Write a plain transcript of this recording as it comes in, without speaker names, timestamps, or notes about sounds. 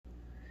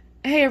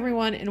Hey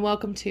everyone, and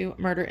welcome to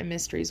Murder and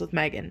Mysteries with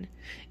Megan.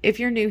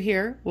 If you're new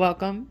here,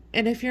 welcome,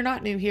 and if you're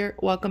not new here,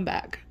 welcome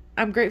back.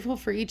 I'm grateful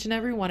for each and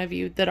every one of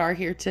you that are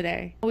here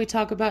today. We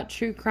talk about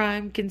true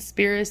crime,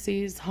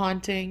 conspiracies,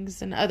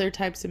 hauntings, and other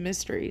types of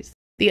mysteries.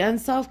 The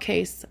unsolved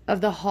case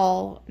of the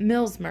Hall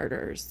Mills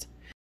murders.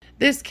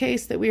 This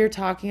case that we are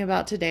talking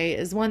about today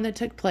is one that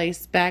took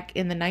place back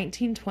in the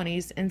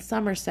 1920s in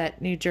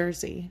Somerset, New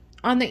Jersey.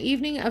 On the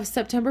evening of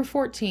September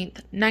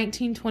 14th,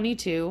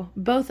 1922,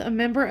 both a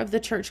member of the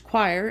church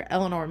choir,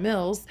 Eleanor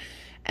Mills,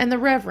 and the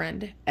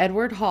Reverend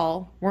Edward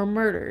Hall were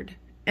murdered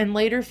and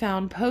later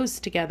found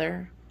posed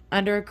together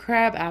under a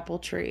crabapple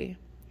tree.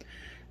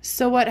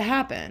 So what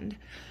happened?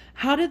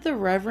 How did the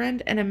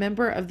Reverend and a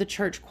member of the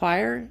church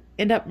choir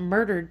end up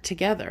murdered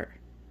together?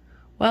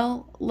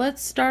 Well,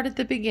 let's start at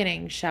the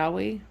beginning, shall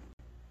we?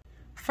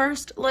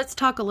 First, let's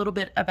talk a little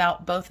bit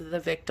about both of the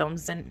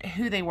victims and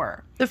who they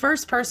were. The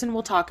first person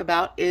we'll talk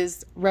about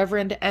is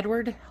Reverend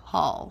Edward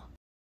Hall.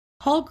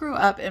 Hall grew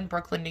up in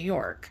Brooklyn, New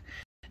York.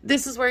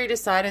 This is where he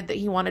decided that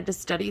he wanted to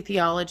study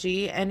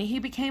theology, and he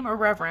became a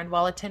reverend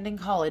while attending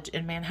college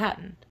in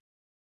Manhattan.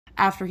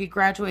 After he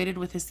graduated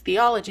with his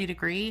theology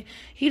degree,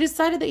 he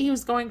decided that he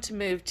was going to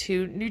move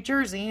to New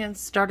Jersey and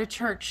start a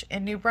church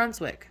in New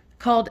Brunswick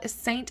called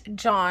St.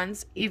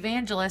 John's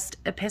Evangelist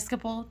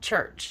Episcopal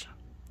Church.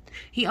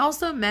 He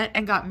also met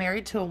and got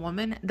married to a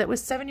woman that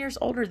was 7 years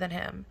older than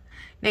him,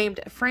 named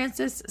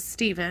Frances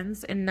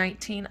Stevens in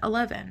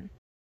 1911.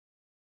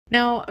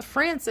 Now,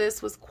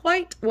 Frances was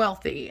quite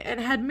wealthy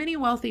and had many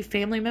wealthy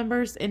family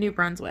members in New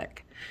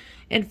Brunswick.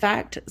 In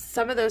fact,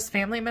 some of those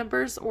family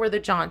members were the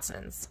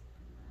Johnsons.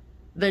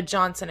 The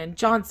Johnson &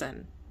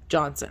 Johnson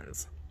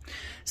Johnsons.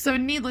 So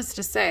needless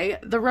to say,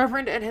 the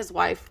Reverend and his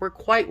wife were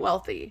quite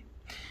wealthy.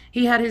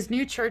 He had his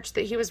new church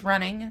that he was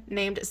running,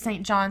 named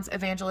St. John's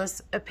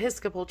Evangelist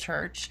Episcopal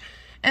Church,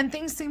 and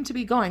things seemed to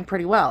be going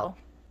pretty well.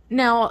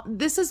 Now,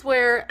 this is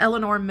where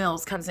Eleanor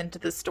Mills comes into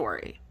the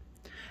story.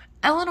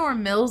 Eleanor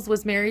Mills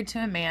was married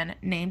to a man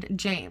named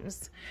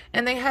James,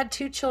 and they had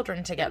 2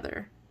 children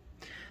together.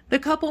 The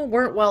couple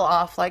weren't well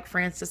off like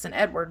Frances and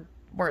Edward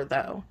were,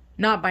 though,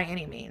 not by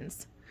any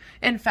means.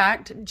 In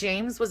fact,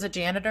 James was a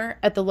janitor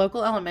at the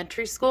local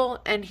elementary school,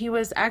 and he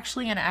was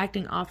actually an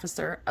acting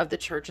officer of the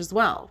church as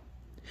well.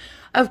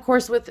 Of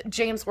course, with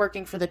James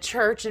working for the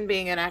church and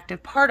being an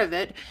active part of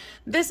it,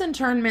 this in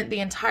turn meant the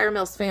entire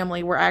Mills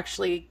family were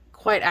actually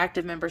quite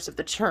active members of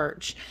the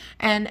church,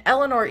 and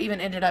Eleanor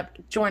even ended up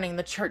joining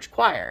the church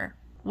choir.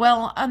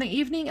 Well, on the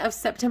evening of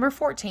September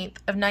 14th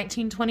of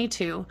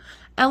 1922,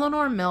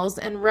 Eleanor Mills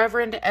and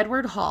Reverend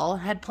Edward Hall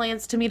had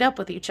plans to meet up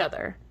with each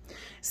other.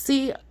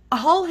 See,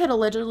 Hall had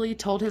allegedly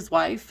told his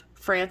wife,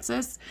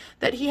 Frances,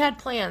 that he had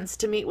plans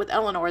to meet with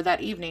Eleanor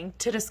that evening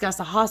to discuss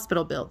a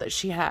hospital bill that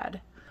she had.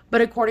 But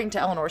according to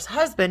Eleanor's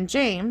husband,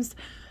 James,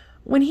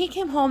 when he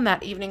came home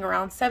that evening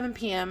around 7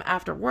 p.m.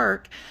 after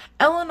work,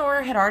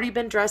 Eleanor had already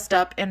been dressed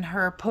up in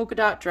her polka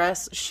dot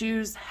dress,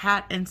 shoes,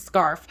 hat, and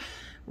scarf,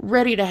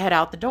 ready to head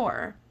out the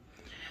door.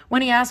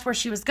 When he asked where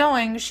she was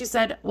going, she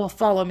said, "Well,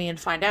 follow me and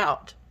find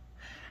out."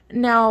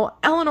 Now,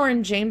 Eleanor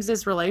and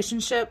James's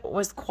relationship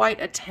was quite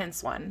a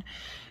tense one,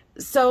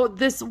 so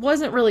this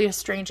wasn't really a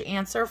strange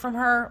answer from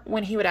her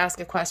when he would ask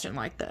a question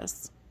like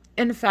this.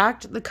 In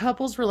fact, the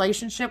couple's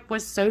relationship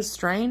was so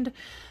strained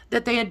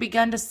that they had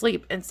begun to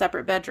sleep in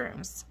separate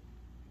bedrooms.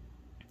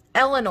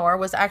 Eleanor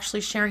was actually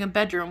sharing a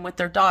bedroom with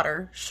their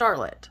daughter,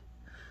 Charlotte.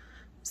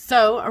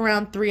 So,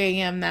 around 3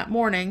 a.m. that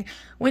morning,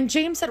 when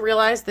James had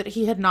realized that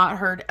he had not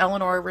heard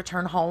Eleanor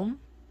return home,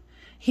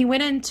 he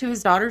went into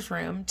his daughter's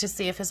room to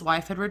see if his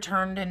wife had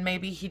returned and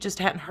maybe he just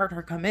hadn't heard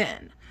her come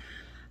in.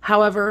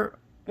 However,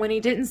 when he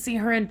didn't see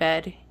her in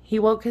bed, he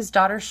woke his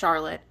daughter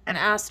Charlotte and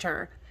asked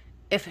her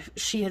if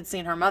she had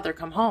seen her mother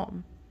come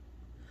home.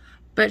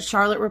 But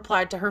Charlotte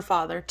replied to her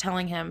father,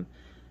 telling him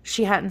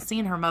she hadn't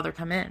seen her mother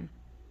come in.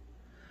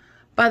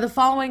 By the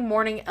following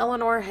morning,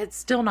 Eleanor had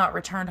still not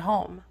returned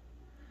home,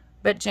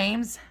 but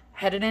James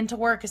headed into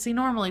work as he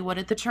normally would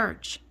at the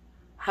church.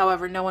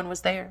 However, no one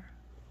was there.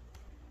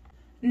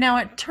 Now,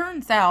 it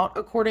turns out,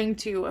 according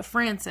to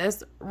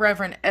Frances,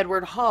 Reverend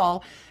Edward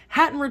Hall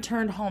hadn't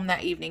returned home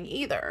that evening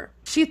either.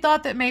 She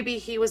thought that maybe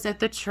he was at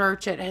the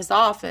church at his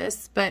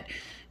office, but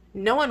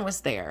no one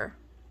was there.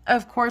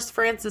 Of course,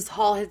 Frances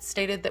Hall had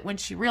stated that when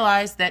she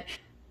realized that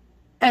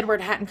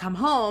Edward hadn't come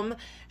home,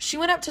 she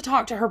went up to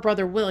talk to her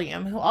brother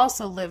William, who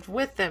also lived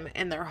with them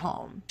in their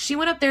home. She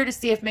went up there to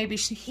see if maybe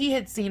he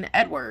had seen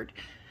Edward.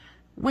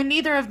 When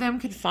neither of them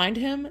could find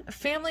him,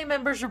 family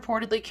members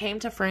reportedly came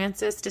to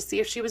Frances to see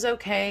if she was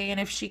okay and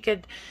if she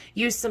could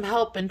use some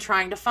help in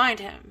trying to find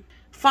him.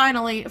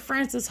 Finally,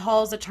 Frances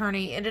Hall's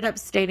attorney ended up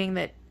stating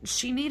that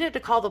she needed to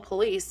call the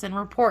police and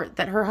report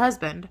that her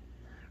husband,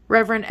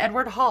 Reverend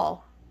Edward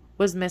Hall,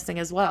 was missing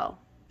as well.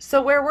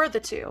 So where were the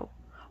two?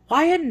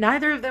 Why had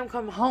neither of them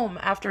come home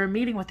after a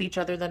meeting with each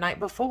other the night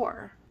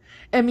before?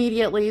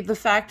 Immediately, the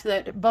fact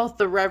that both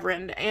the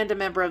Reverend and a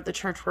member of the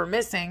church were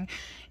missing,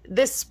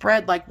 this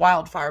spread like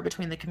wildfire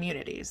between the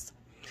communities.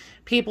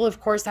 People,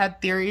 of course,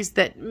 had theories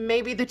that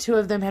maybe the two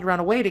of them had run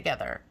away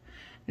together.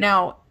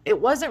 Now, it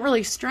wasn't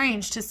really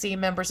strange to see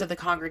members of the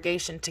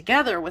congregation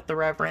together with the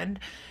Reverend,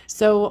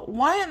 so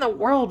why in the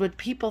world would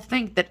people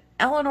think that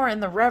Eleanor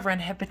and the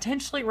Reverend had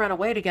potentially run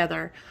away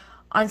together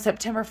on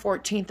September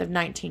 14th of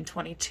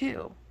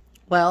 1922?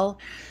 Well,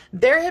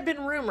 there had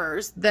been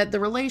rumors that the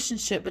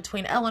relationship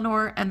between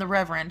Eleanor and the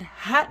Reverend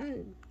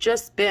hadn't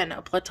just been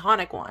a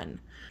platonic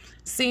one.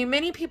 See,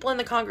 many people in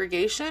the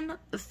congregation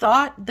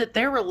thought that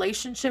their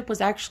relationship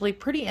was actually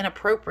pretty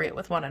inappropriate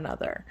with one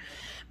another.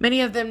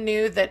 Many of them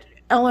knew that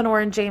Eleanor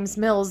and James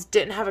Mills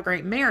didn't have a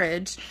great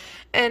marriage,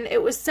 and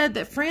it was said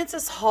that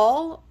Frances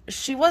Hall,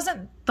 she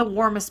wasn't the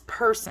warmest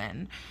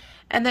person,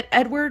 and that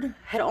Edward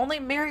had only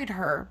married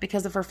her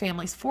because of her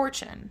family's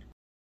fortune.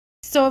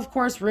 So, of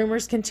course,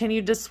 rumors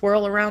continued to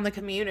swirl around the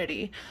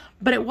community,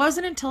 but it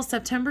wasn't until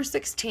September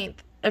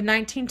 16th of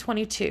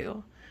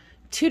 1922,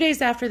 2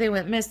 days after they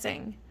went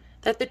missing,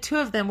 that the two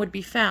of them would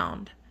be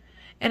found.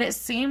 And it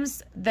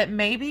seems that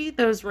maybe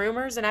those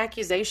rumors and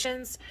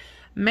accusations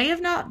may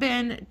have not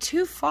been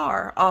too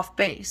far off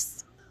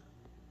base.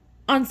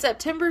 On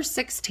September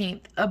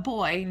 16th, a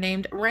boy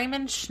named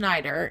Raymond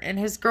Schneider and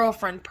his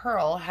girlfriend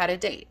Pearl had a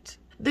date.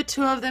 The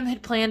two of them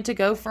had planned to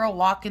go for a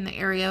walk in the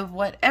area of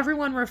what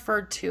everyone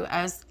referred to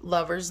as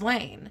Lover's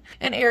Lane,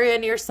 an area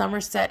near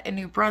Somerset in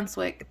New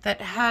Brunswick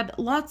that had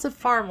lots of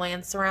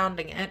farmland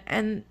surrounding it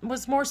and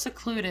was more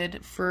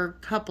secluded for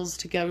couples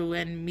to go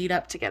and meet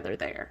up together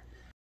there.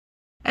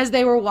 As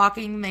they were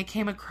walking, they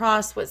came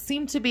across what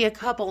seemed to be a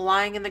couple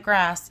lying in the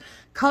grass,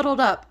 cuddled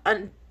up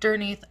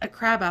underneath a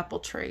crabapple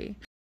tree,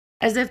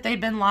 as if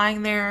they'd been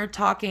lying there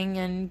talking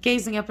and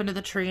gazing up into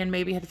the tree and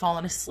maybe had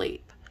fallen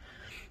asleep.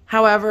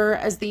 However,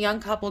 as the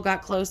young couple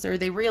got closer,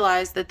 they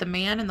realized that the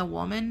man and the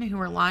woman who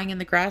were lying in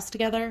the grass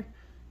together,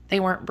 they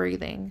weren't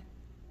breathing.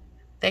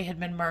 They had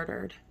been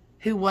murdered.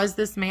 Who was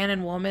this man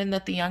and woman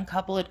that the young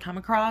couple had come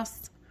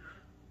across?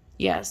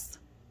 Yes,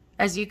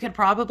 as you could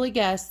probably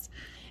guess,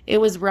 it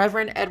was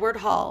Reverend Edward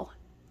Hall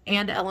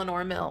and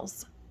Eleanor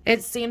Mills.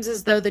 It seems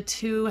as though the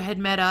two had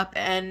met up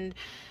and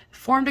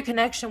formed a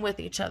connection with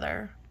each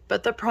other.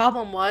 But the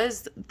problem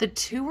was, the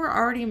two were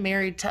already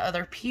married to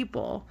other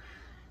people,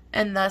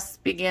 and thus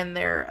began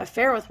their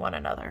affair with one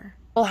another.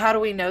 Well, how do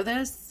we know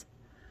this?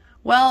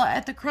 Well,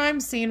 at the crime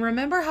scene,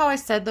 remember how I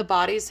said the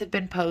bodies had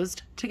been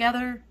posed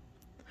together?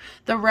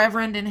 The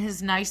Reverend in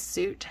his nice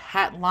suit,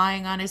 hat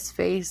lying on his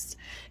face,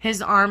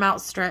 his arm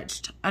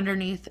outstretched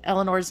underneath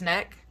Eleanor's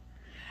neck.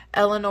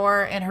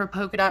 Eleanor in her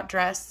polka dot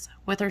dress,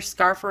 with her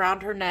scarf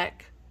around her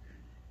neck,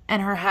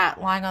 and her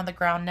hat lying on the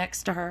ground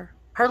next to her.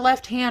 Her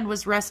left hand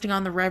was resting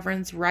on the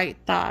Reverend's right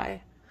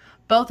thigh.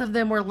 Both of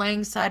them were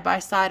laying side by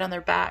side on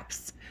their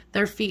backs,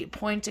 their feet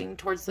pointing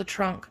towards the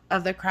trunk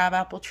of the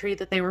crabapple tree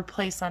that they were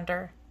placed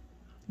under.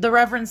 The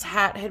Reverend's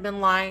hat had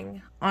been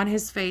lying on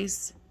his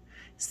face,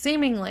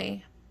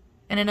 seemingly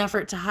in an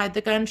effort to hide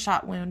the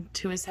gunshot wound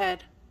to his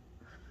head,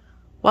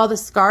 while the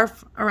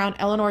scarf around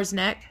Eleanor's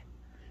neck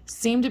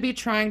seemed to be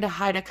trying to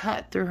hide a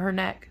cut through her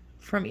neck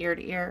from ear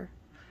to ear,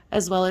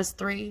 as well as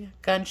 3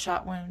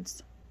 gunshot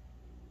wounds.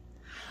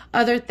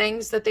 Other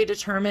things that they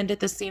determined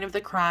at the scene of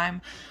the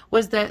crime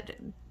was that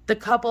the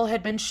couple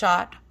had been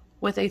shot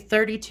with a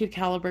 .32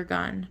 caliber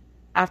gun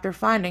after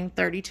finding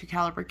 .32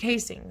 caliber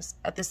casings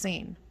at the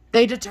scene.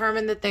 They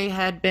determined that they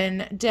had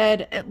been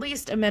dead at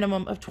least a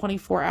minimum of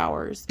 24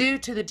 hours due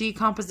to the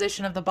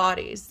decomposition of the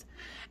bodies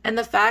and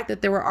the fact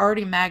that there were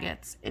already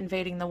maggots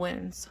invading the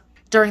wounds.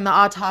 During the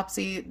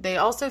autopsy, they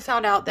also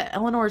found out that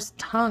Eleanor's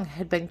tongue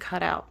had been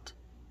cut out.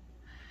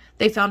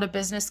 They found a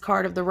business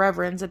card of the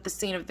Reverend's at the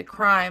scene of the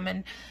crime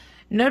and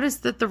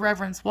noticed that the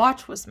Reverend's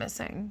watch was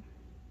missing.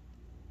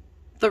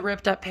 The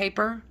ripped up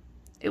paper,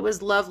 it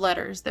was love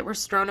letters that were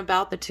strewn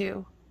about the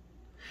two.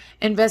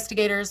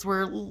 Investigators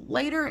were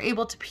later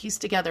able to piece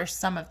together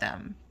some of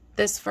them.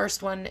 This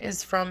first one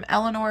is from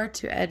Eleanor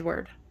to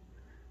Edward.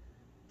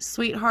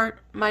 Sweetheart,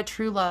 my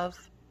true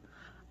love,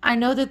 I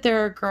know that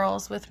there are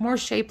girls with more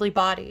shapely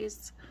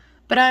bodies,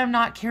 but I am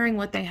not caring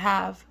what they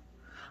have.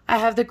 I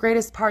have the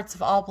greatest parts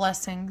of all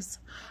blessings,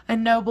 a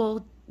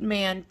noble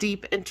man,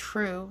 deep and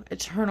true,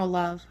 eternal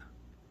love.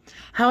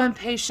 How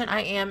impatient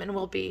I am and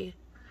will be.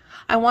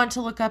 I want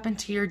to look up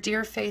into your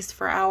dear face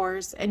for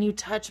hours, and you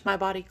touch my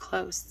body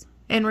close.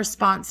 In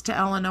response to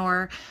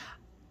Eleanor,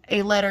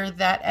 a letter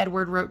that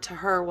Edward wrote to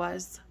her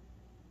was,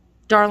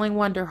 Darling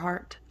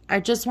Wonderheart,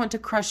 I just want to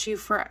crush you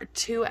for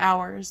 2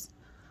 hours.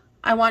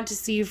 I want to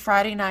see you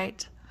Friday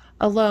night,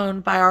 alone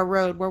by our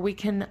road where we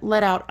can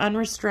let out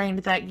unrestrained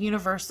that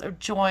universe of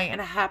joy and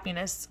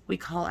happiness we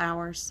call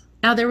ours.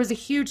 Now, there was a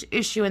huge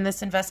issue in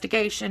this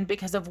investigation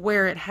because of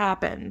where it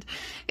happened.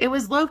 It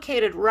was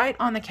located right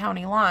on the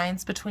county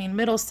lines between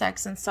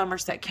Middlesex and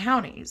Somerset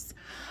counties.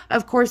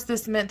 Of course,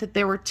 this meant that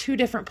there were 2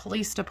 different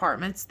police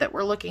departments that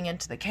were looking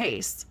into the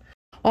case.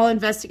 While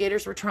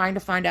investigators were trying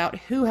to find out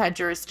who had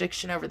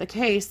jurisdiction over the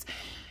case,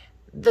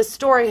 the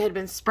story had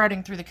been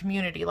spreading through the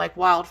community like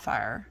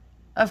wildfire.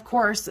 Of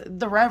course,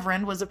 the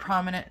Reverend was a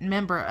prominent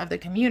member of the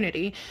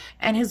community,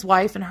 and his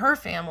wife and her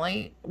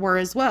family were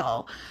as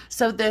well.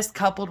 So this,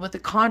 coupled with the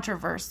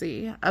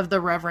controversy of the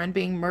Reverend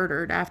being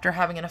murdered after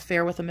having an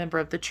affair with a member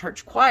of the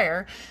church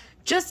choir,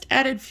 just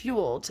added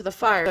fuel to the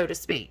fire, so to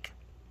speak.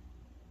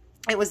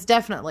 It was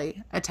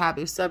definitely a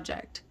taboo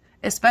subject,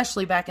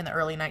 especially back in the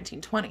early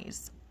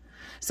 1920s.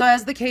 So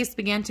as the case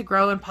began to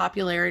grow in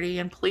popularity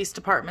and police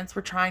departments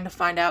were trying to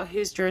find out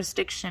whose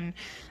jurisdiction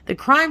the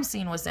crime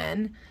scene was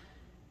in,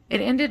 it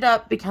ended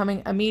up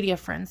becoming a media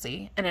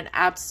frenzy and an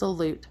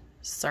absolute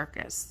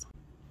circus.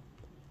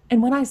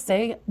 And when I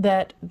say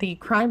that the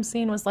crime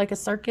scene was like a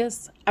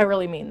circus, I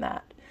really mean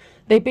that.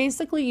 They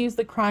basically used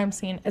the crime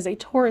scene as a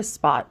tourist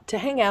spot to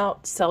hang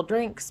out, sell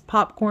drinks,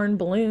 popcorn,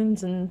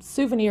 balloons, and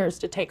souvenirs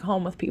to take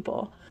home with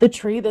people. The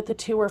tree that the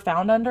two were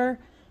found under,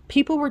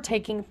 people were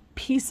taking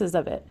pieces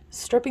of it,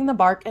 stripping the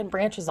bark and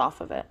branches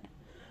off of it.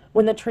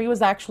 When the tree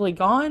was actually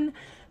gone,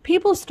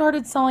 people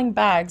started selling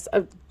bags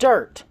of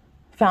dirt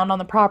found on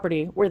the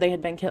property where they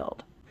had been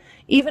killed.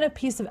 Even a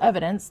piece of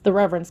evidence, the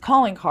Reverend's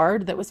calling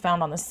card that was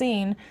found on the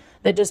scene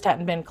that just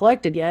hadn't been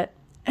collected yet,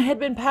 had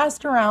been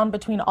passed around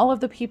between all of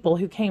the people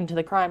who came to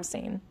the crime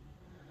scene.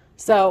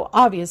 So,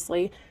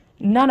 obviously,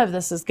 none of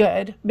this is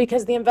good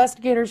because the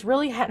investigators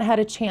really hadn't had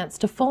a chance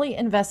to fully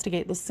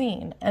investigate the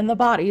scene and the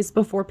bodies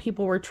before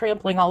people were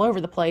trampling all over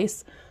the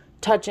place,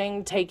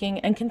 touching, taking,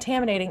 and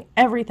contaminating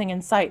everything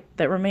in sight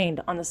that remained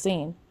on the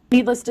scene.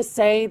 Needless to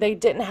say, they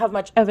didn't have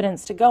much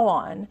evidence to go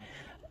on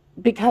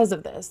because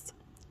of this.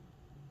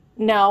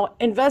 Now,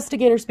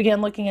 investigators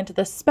began looking into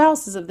the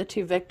spouses of the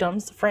two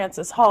victims,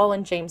 Frances Hall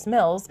and James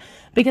Mills,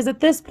 because at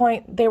this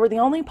point, they were the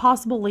only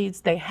possible leads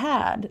they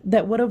had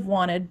that would have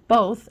wanted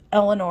both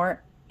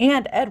Eleanor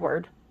and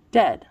Edward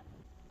dead.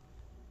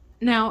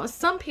 Now,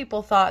 some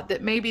people thought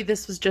that maybe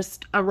this was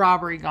just a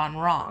robbery gone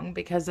wrong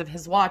because of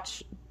his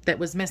watch that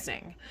was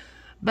missing.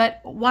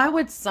 But why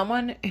would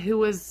someone who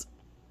was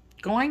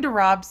going to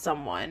rob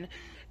someone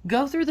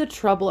go through the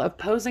trouble of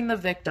posing the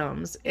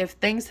victims if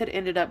things had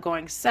ended up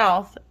going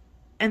south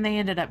and they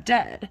ended up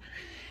dead?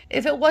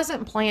 If it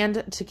wasn't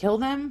planned to kill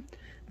them,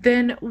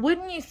 then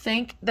wouldn't you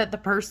think that the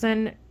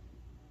person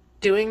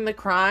doing the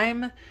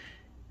crime,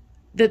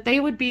 that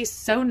they would be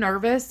so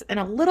nervous and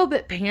a little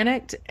bit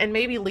panicked and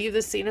maybe leave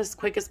the scene as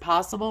quick as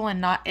possible and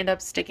not end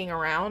up sticking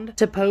around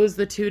to pose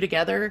the two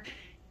together,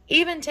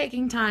 even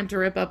taking time to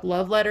rip up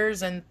love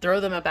letters and throw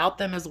them about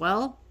them as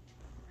well?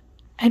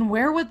 And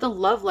where would the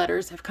love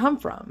letters have come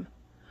from?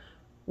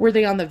 Were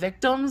they on the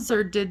victims,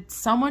 or did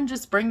someone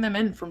just bring them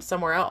in from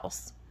somewhere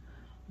else?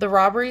 The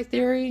robbery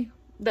theory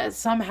that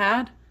some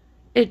had,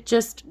 it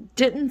just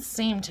didn't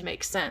seem to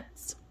make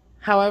sense.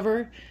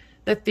 However,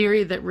 the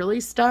theory that really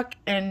stuck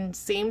and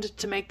seemed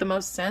to make the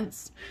most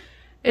sense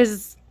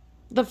is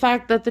the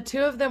fact that the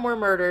two of them were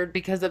murdered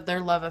because of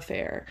their love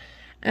affair,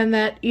 and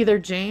that either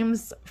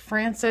James,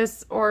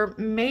 Frances, or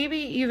maybe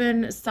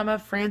even some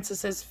of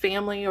Frances's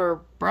family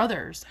or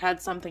brothers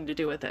had something to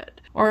do with it.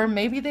 Or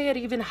maybe they had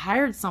even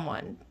hired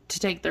someone to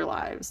take their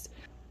lives.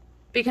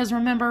 Because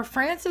remember,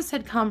 Frances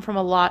had come from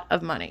a lot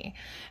of money.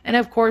 And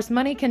of course,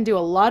 money can do a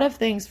lot of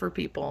things for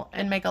people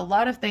and make a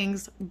lot of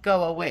things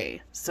go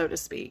away, so to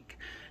speak.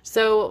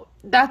 So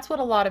that's what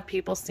a lot of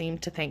people seem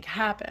to think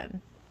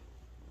happened.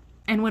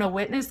 And when a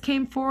witness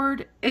came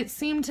forward, it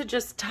seemed to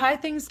just tie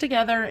things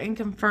together and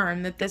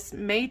confirm that this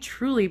may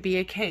truly be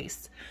a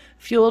case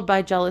fueled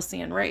by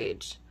jealousy and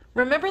rage.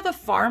 Remember the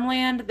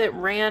farmland that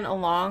ran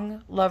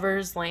along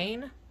Lover's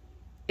Lane?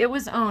 It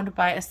was owned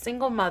by a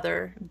single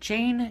mother,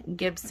 Jane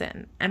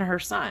Gibson, and her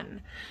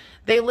son.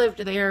 They lived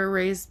there,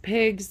 raised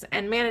pigs,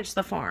 and managed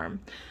the farm.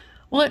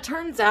 Well, it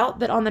turns out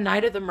that on the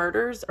night of the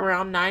murders,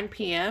 around 9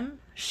 p.m.,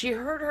 she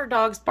heard her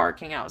dogs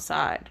barking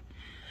outside.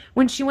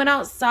 When she went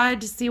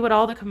outside to see what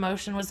all the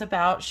commotion was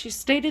about, she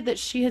stated that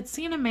she had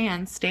seen a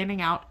man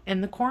standing out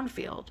in the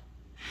cornfield.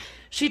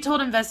 She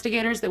told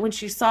investigators that when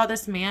she saw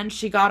this man,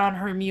 she got on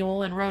her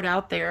mule and rode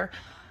out there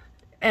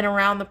and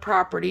around the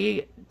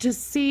property to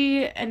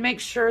see and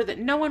make sure that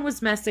no one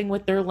was messing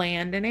with their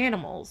land and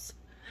animals.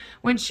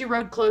 When she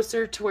rode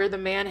closer to where the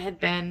man had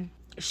been,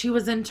 she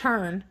was in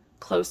turn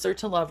closer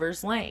to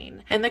Lover's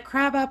Lane and the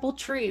crabapple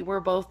tree where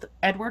both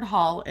Edward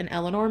Hall and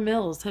Eleanor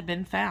Mills had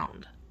been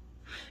found.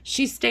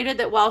 She stated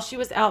that while she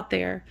was out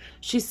there,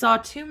 she saw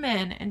 2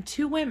 men and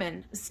 2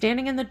 women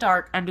standing in the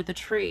dark under the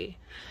tree.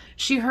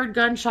 She heard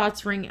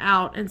gunshots ring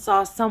out and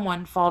saw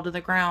someone fall to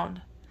the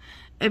ground.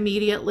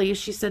 Immediately,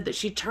 she said that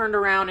she turned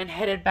around and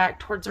headed back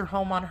towards her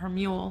home on her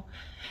mule.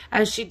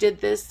 As she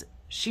did this,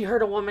 she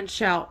heard a woman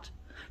shout,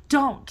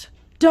 "Don't,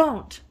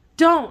 don't,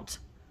 don't,"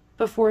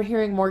 before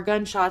hearing more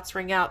gunshots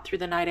ring out through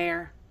the night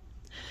air.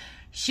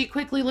 She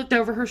quickly looked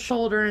over her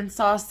shoulder and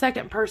saw a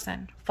second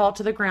person fall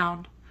to the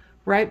ground,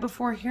 right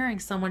before hearing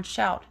someone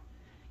shout,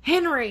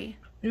 "Henry!"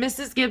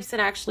 Mrs. Gibson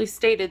actually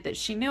stated that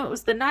she knew it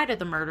was the night of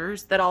the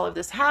murders that all of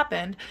this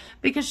happened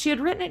because she had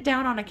written it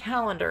down on a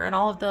calendar and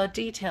all of the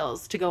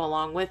details to go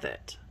along with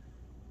it.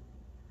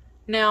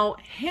 Now,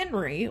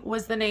 Henry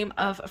was the name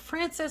of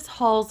Frances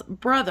Hall's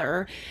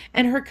brother,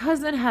 and her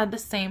cousin had the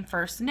same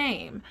first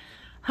name.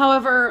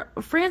 However,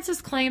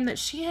 Frances claimed that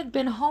she had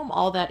been home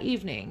all that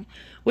evening,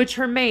 which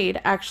her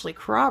maid actually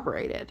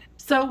corroborated.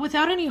 So,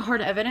 without any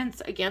hard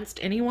evidence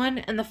against anyone,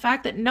 and the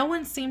fact that no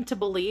one seemed to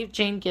believe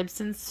Jane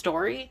Gibson's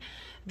story,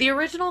 the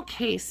original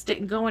case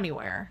didn't go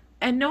anywhere,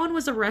 and no one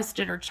was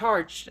arrested or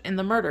charged in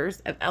the murders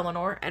of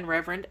Eleanor and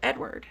Reverend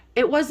Edward.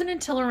 It wasn't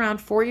until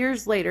around 4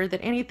 years later that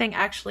anything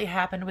actually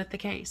happened with the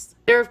case.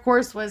 There, of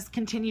course, was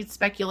continued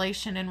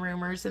speculation and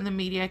rumors, and the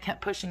media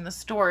kept pushing the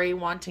story,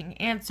 wanting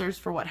answers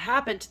for what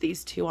happened to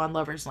these two on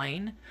Lover's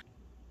Lane.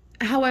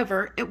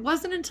 However, it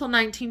wasn't until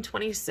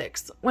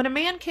 1926 when a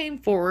man came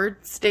forward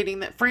stating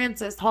that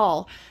Frances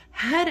Hall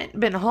hadn't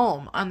been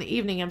home on the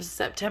evening of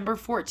September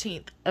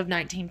 14th of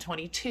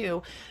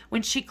 1922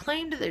 when she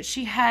claimed that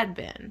she had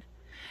been,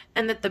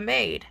 and that the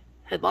maid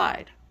had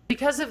lied.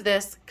 Because of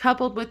this,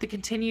 coupled with the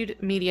continued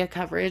media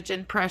coverage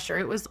and pressure,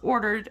 it was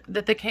ordered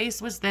that the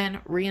case was then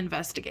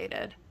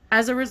reinvestigated.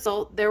 As a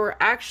result, there were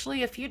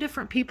actually a few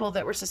different people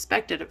that were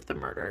suspected of the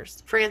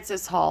murders.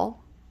 Frances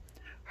Hall,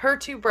 her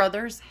two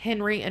brothers,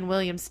 Henry and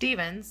William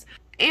Stevens,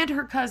 and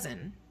her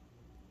cousin,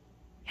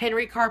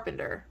 Henry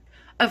Carpenter.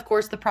 Of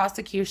course, the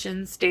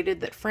prosecution stated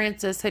that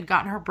Frances had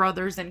gotten her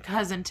brothers and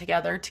cousin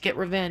together to get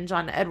revenge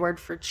on Edward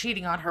for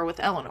cheating on her with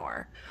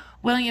Eleanor.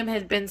 William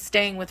had been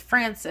staying with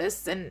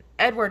Frances and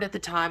Edward at the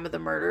time of the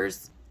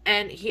murders,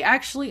 and he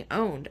actually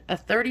owned a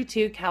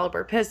 .32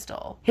 caliber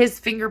pistol. His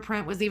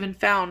fingerprint was even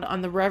found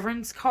on the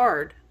Reverend's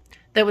card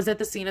that was at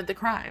the scene of the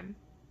crime.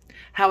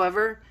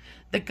 However,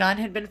 the gun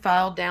had been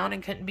filed down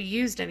and couldn't be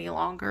used any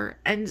longer,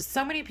 and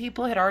so many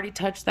people had already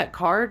touched that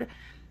card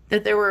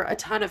that there were a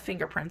ton of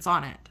fingerprints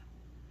on it.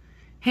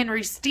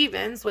 Henry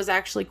Stevens was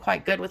actually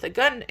quite good with a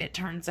gun, it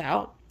turns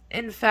out.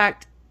 In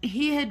fact,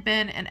 he had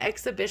been an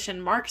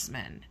exhibition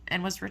marksman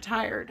and was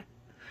retired.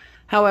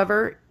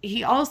 However,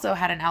 he also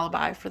had an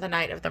alibi for the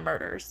night of the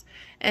murders,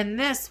 and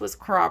this was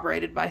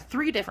corroborated by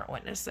 3 different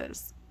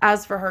witnesses.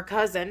 As for her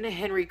cousin,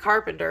 Henry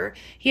Carpenter,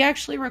 he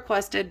actually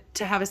requested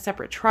to have a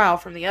separate trial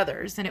from the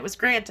others, and it was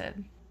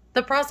granted.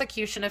 The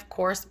prosecution, of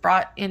course,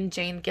 brought in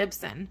Jane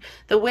Gibson,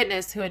 the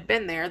witness who had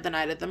been there the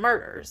night of the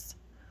murders.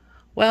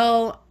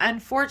 Well,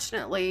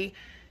 unfortunately,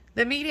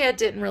 the media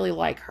didn't really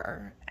like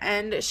her,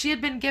 and she had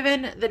been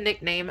given the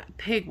nickname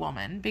Pig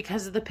Woman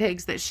because of the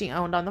pigs that she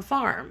owned on the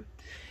farm.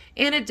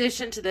 In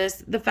addition to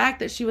this, the fact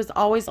that she was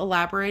always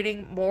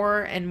elaborating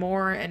more and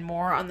more and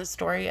more on the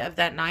story of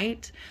that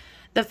night,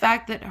 the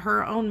fact that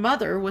her own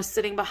mother was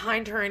sitting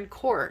behind her in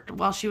court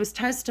while she was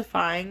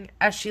testifying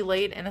as she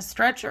laid in a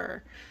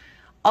stretcher.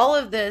 All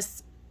of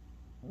this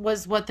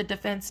was what the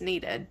defense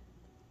needed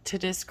to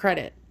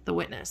discredit the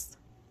witness.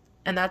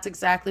 And that's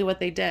exactly what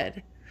they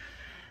did.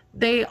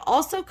 They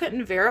also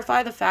couldn't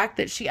verify the fact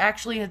that she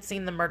actually had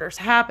seen the murders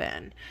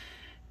happen.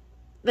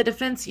 The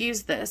defense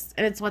used this,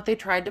 and it's what they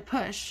tried to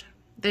push.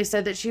 They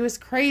said that she was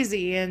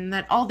crazy and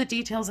that all the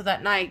details of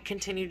that night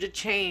continued to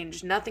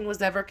change. Nothing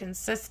was ever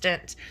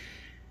consistent.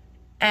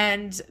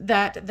 And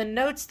that the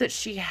notes that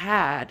she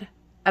had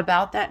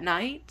about that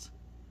night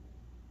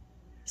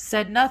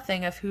said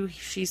nothing of who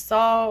she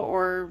saw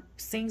or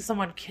seeing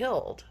someone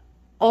killed.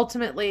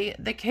 Ultimately,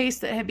 the case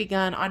that had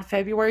begun on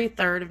February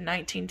 3rd of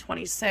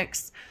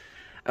 1926,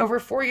 over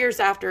 4 years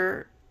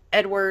after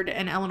Edward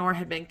and Eleanor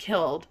had been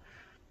killed,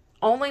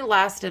 only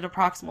lasted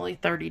approximately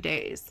 30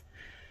 days.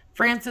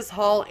 Frances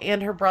Hall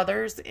and her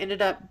brothers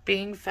ended up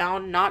being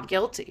found not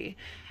guilty,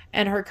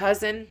 and her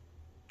cousin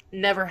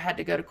never had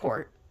to go to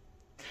court.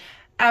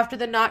 After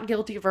the not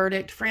guilty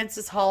verdict,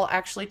 Frances Hall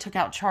actually took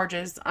out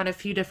charges on a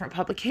few different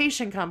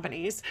publication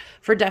companies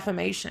for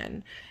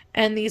defamation,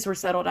 and these were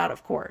settled out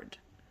of court.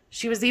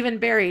 She was even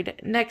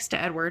buried next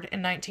to Edward in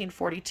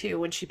 1942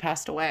 when she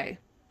passed away.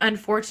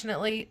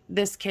 Unfortunately,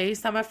 this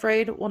case, I'm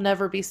afraid, will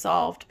never be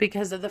solved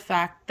because of the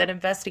fact that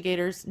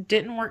investigators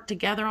didn't work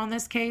together on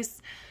this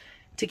case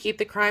to keep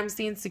the crime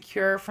scene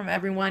secure from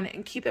everyone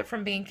and keep it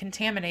from being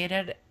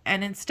contaminated,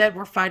 and instead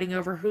were fighting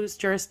over whose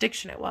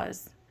jurisdiction it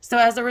was. So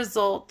as a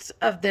result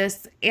of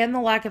this and the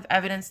lack of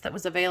evidence that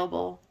was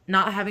available,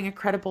 not having a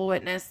credible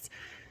witness,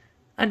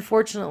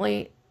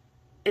 unfortunately,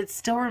 it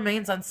still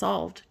remains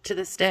unsolved to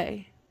this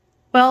day.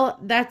 Well,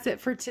 that's it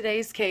for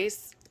today's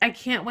case. I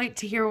can't wait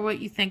to hear what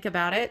you think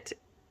about it.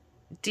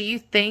 Do you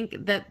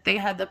think that they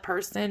had the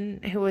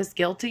person who was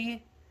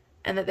guilty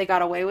and that they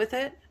got away with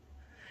it?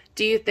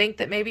 Do you think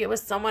that maybe it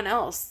was someone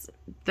else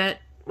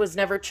that was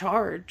never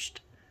charged?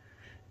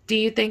 Do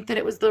you think that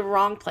it was the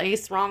wrong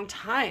place, wrong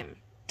time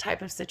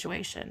type of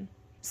situation?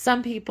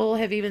 Some people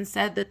have even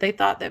said that they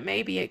thought that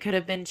maybe it could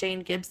have been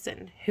Jane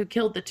Gibson who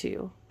killed the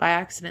two by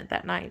accident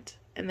that night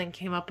and then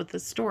came up with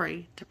this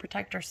story to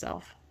protect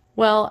herself.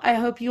 Well, I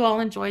hope you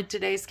all enjoyed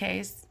today's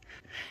case,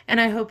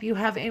 and I hope you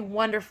have a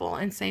wonderful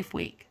and safe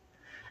week.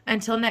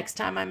 Until next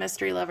time, my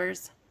mystery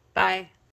lovers. Bye.